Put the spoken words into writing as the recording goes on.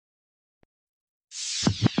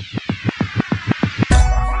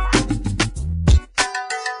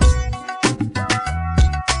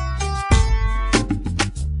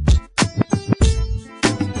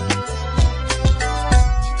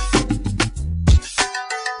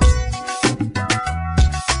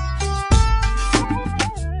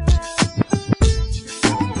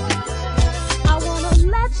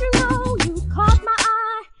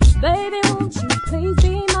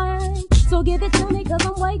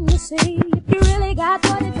see if you really got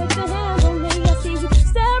what it takes to handle me. I see you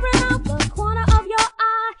staring out the corner of your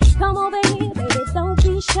eye. Come over here, baby, don't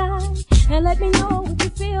be shy, and let me know if you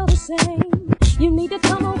feel the same. You need to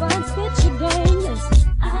come over and spit your game.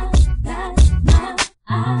 Listen, I got my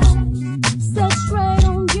eyes set straight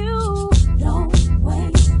on you. Don't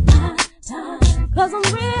waste my time, 'cause I'm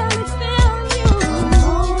really feeling you.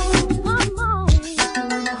 Come on,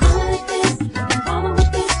 holler at this, holler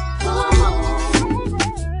with this, come on.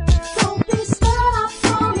 Don't be scared, I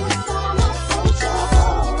promise I'm not so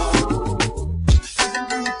trouble. 'Cause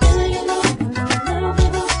I'm feeling your love, a little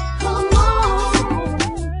bit of, come on.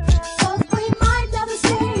 'Cause we might never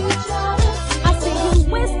see each other. I see you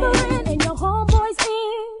whispering in your homeboy's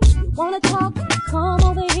ear. You wanna talk? Come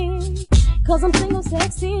over here. 'Cause I'm single,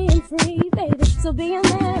 sexy, and free, baby. So be a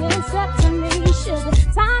man and step to me, sugar.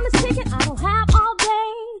 Time is ticking, I don't have all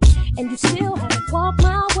day, and you still haven't walked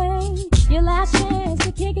my way. Your last chance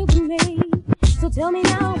to kick it with me. So tell me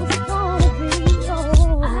now, what's it gonna be?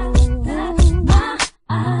 Oh, I got my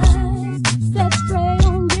eyes set straight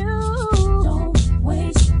on you. Don't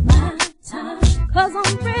waste my time, 'cause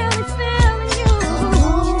I'm really feeling you.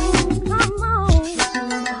 Come on,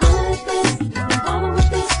 holler at this, holler with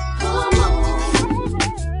this, come on.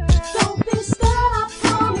 Don't be scared, I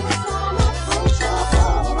promise I'm not for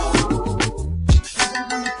trouble. 'Cause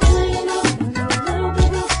I'm feeling your love, a little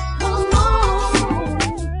bit of, come on.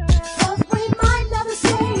 'Cause we might never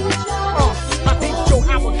see each other. I think your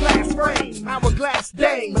hourglass frame, hourglass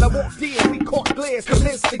dame. When I walked in, we caught glares,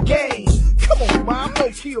 commenced the game. Come on, mom,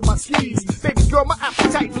 don't kill my sleeves. Baby girl, my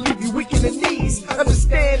appetite will leave you weak in the knees.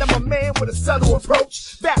 Understand, I'm a man with a subtle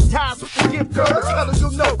approach. Baptized with the gift, girl, color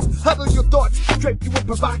your notes. Huddle your thoughts, drape you in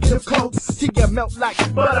provocative clothes. Till you melt like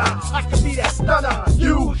butter. I can be that stunner.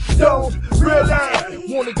 You don't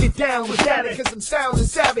really wanna get down with that, 'cause I'm sounding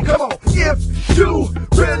savvy. Come on, if you